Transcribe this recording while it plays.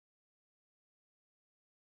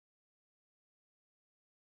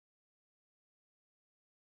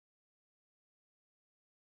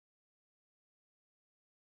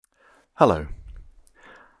Hello,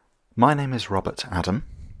 my name is Robert Adam.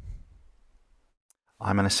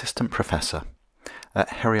 I'm an assistant professor at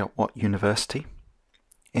Heriot-Watt University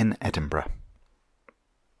in Edinburgh.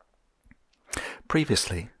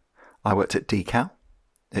 Previously, I worked at DCAL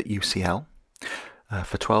at UCL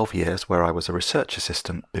for 12 years, where I was a research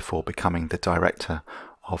assistant before becoming the director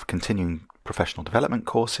of continuing professional development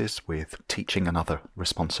courses with teaching and other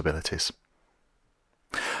responsibilities.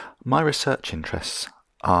 My research interests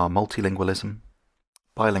are multilingualism,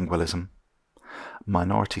 bilingualism,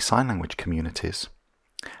 minority sign language communities,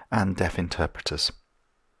 and deaf interpreters.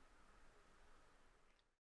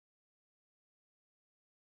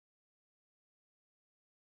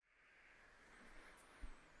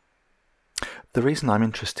 The reason I'm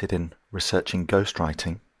interested in researching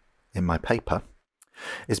ghostwriting in my paper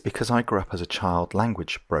is because I grew up as a child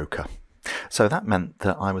language broker. So that meant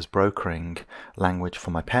that I was brokering language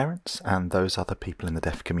for my parents and those other people in the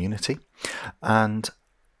deaf community. And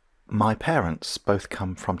my parents both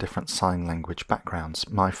come from different sign language backgrounds.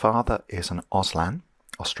 My father is an Auslan,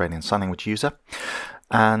 Australian Sign Language user,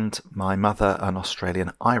 and my mother an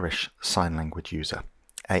Australian Irish Sign Language user,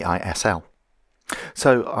 AISL.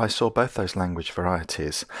 So I saw both those language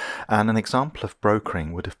varieties, and an example of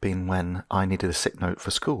brokering would have been when I needed a sick note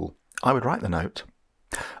for school. I would write the note,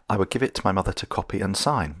 I would give it to my mother to copy and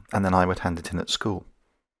sign, and then I would hand it in at school.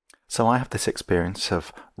 So I have this experience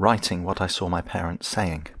of writing what I saw my parents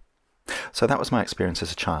saying. So that was my experience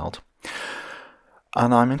as a child,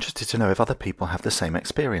 and I'm interested to know if other people have the same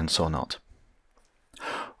experience or not.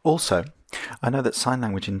 Also, I know that sign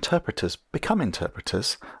language interpreters become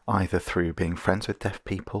interpreters either through being friends with deaf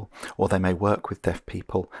people, or they may work with deaf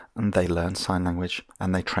people and they learn sign language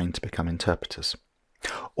and they train to become interpreters.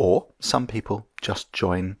 Or some people just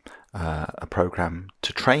join a program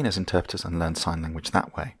to train as interpreters and learn sign language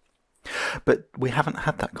that way. But we haven't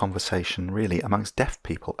had that conversation really amongst deaf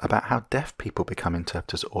people about how deaf people become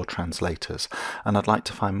interpreters or translators, and I'd like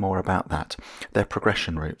to find more about that, their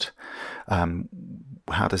progression route.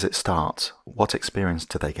 How does it start? What experience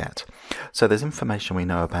do they get? So there's information we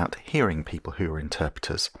know about hearing people who are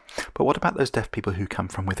interpreters, but what about those deaf people who come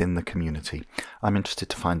from within the community? I'm interested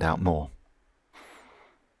to find out more.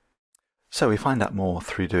 So we find out more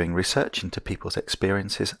through doing research into people's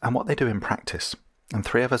experiences and what they do in practice. And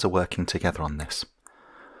three of us are working together on this.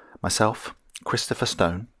 Myself, Christopher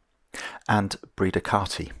Stone, and Breda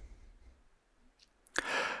Carty.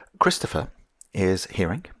 Christopher is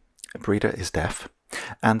hearing, Breda is deaf,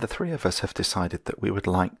 and the three of us have decided that we would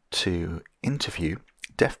like to interview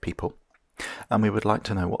deaf people, and we would like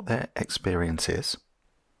to know what their experience is.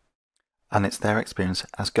 And it's their experience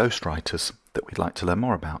as ghostwriters that we'd like to learn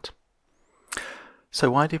more about. So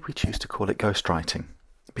why did we choose to call it ghostwriting?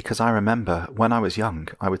 Because I remember when I was young,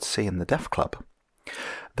 I would see in the deaf club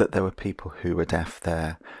that there were people who were deaf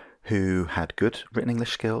there who had good written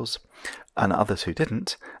English skills and others who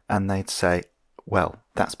didn't, and they'd say, well,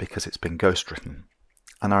 that's because it's been ghostwritten.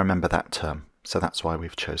 And I remember that term, so that's why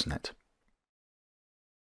we've chosen it.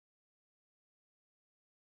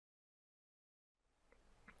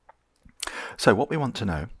 So what we want to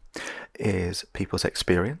know is people's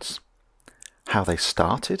experience, how they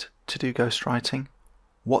started to do ghostwriting,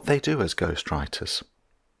 what they do as ghostwriters.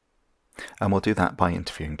 And we'll do that by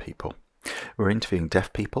interviewing people. We're interviewing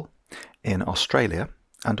deaf people in Australia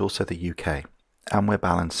and also the UK. And we're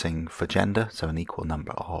balancing for gender, so an equal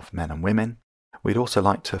number of men and women. We'd also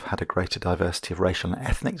like to have had a greater diversity of racial and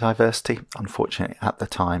ethnic diversity. Unfortunately, at the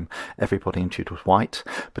time, everybody interviewed was white,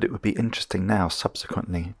 but it would be interesting now,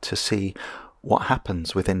 subsequently, to see what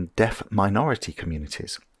happens within deaf minority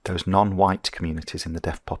communities, those non-white communities in the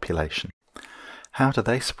deaf population. How do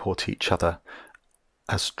they support each other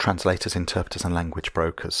as translators, interpreters, and language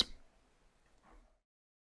brokers?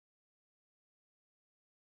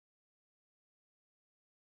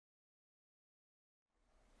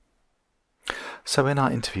 So in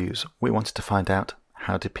our interviews, we wanted to find out,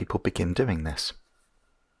 how did people begin doing this?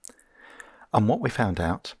 And what we found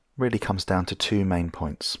out really comes down to two main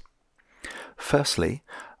points. Firstly,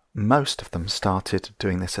 most of them started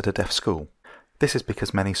doing this at a deaf school. This is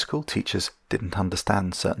because many school teachers didn't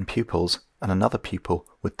understand certain pupils, and another pupil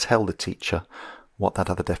would tell the teacher what that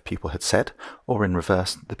other deaf pupil had said, or in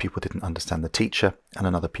reverse, the pupil didn't understand the teacher, and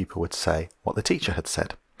another pupil would say what the teacher had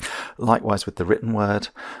said. Likewise with the written word,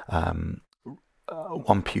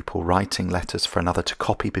 one pupil writing letters for another to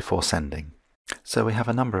copy before sending. So we have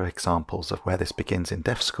a number of examples of where this begins in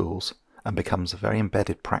deaf schools and becomes a very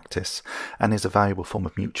embedded practice and is a valuable form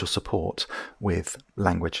of mutual support with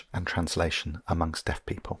language and translation amongst deaf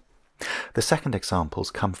people. The second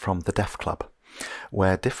examples come from the Deaf Club,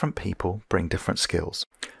 where different people bring different skills.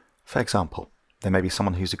 For example, there may be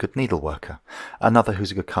someone who's a good needleworker, another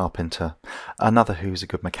who's a good carpenter, another who's a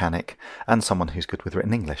good mechanic, and someone who's good with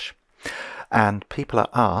written English. And people are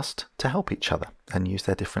asked to help each other and use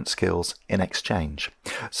their different skills in exchange.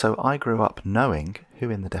 So I grew up knowing who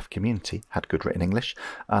in the deaf community had good written English,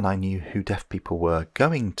 and I knew who deaf people were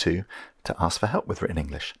going to ask for help with written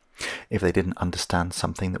English. If they didn't understand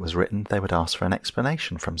something that was written, they would ask for an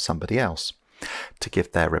explanation from somebody else. To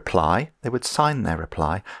give their reply, they would sign their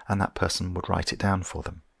reply, and that person would write it down for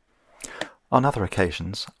them. On other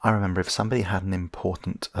occasions, I remember if somebody had an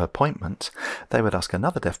important appointment, they would ask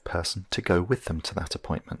another deaf person to go with them to that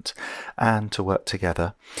appointment and to work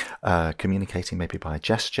together, communicating maybe by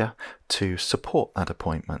gesture, to support that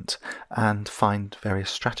appointment and find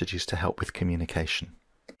various strategies to help with communication.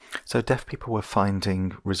 So deaf people were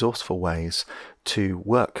finding resourceful ways to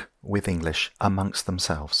work with English amongst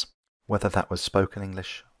themselves, whether that was spoken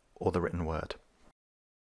English or the written word.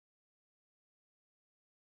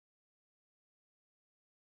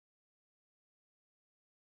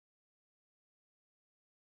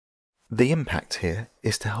 The impact here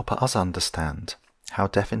is to help us understand how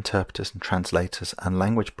deaf interpreters and translators and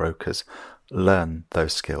language brokers learn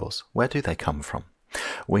those skills. Where do they come from?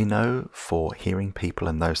 We know for hearing people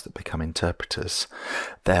and those that become interpreters,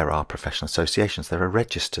 there are professional associations, there are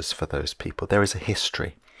registers for those people, there is a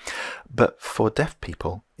history. But for deaf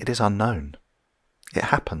people, it is unknown. It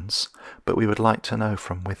happens, but we would like to know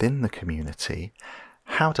from within the community,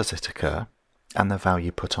 how does it occur and the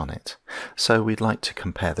value put on it. So we'd like to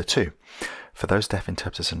compare the two. For those deaf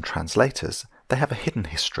interpreters and translators, they have a hidden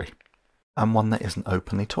history and one that isn't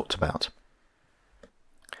openly talked about.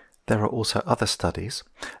 There are also other studies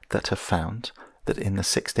that have found that in the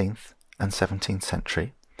 16th and 17th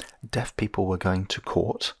century, deaf people were going to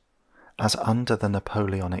court, as under the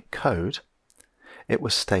Napoleonic Code, it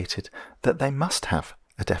was stated that they must have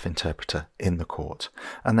a deaf interpreter in the court,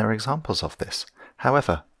 and there are examples of this.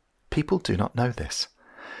 However, people do not know this.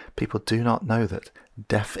 People do not know that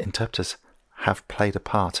deaf interpreters have played a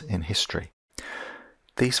part in history.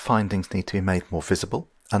 These findings need to be made more visible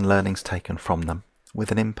and learnings taken from them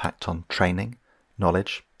with an impact on training,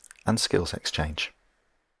 knowledge and skills exchange.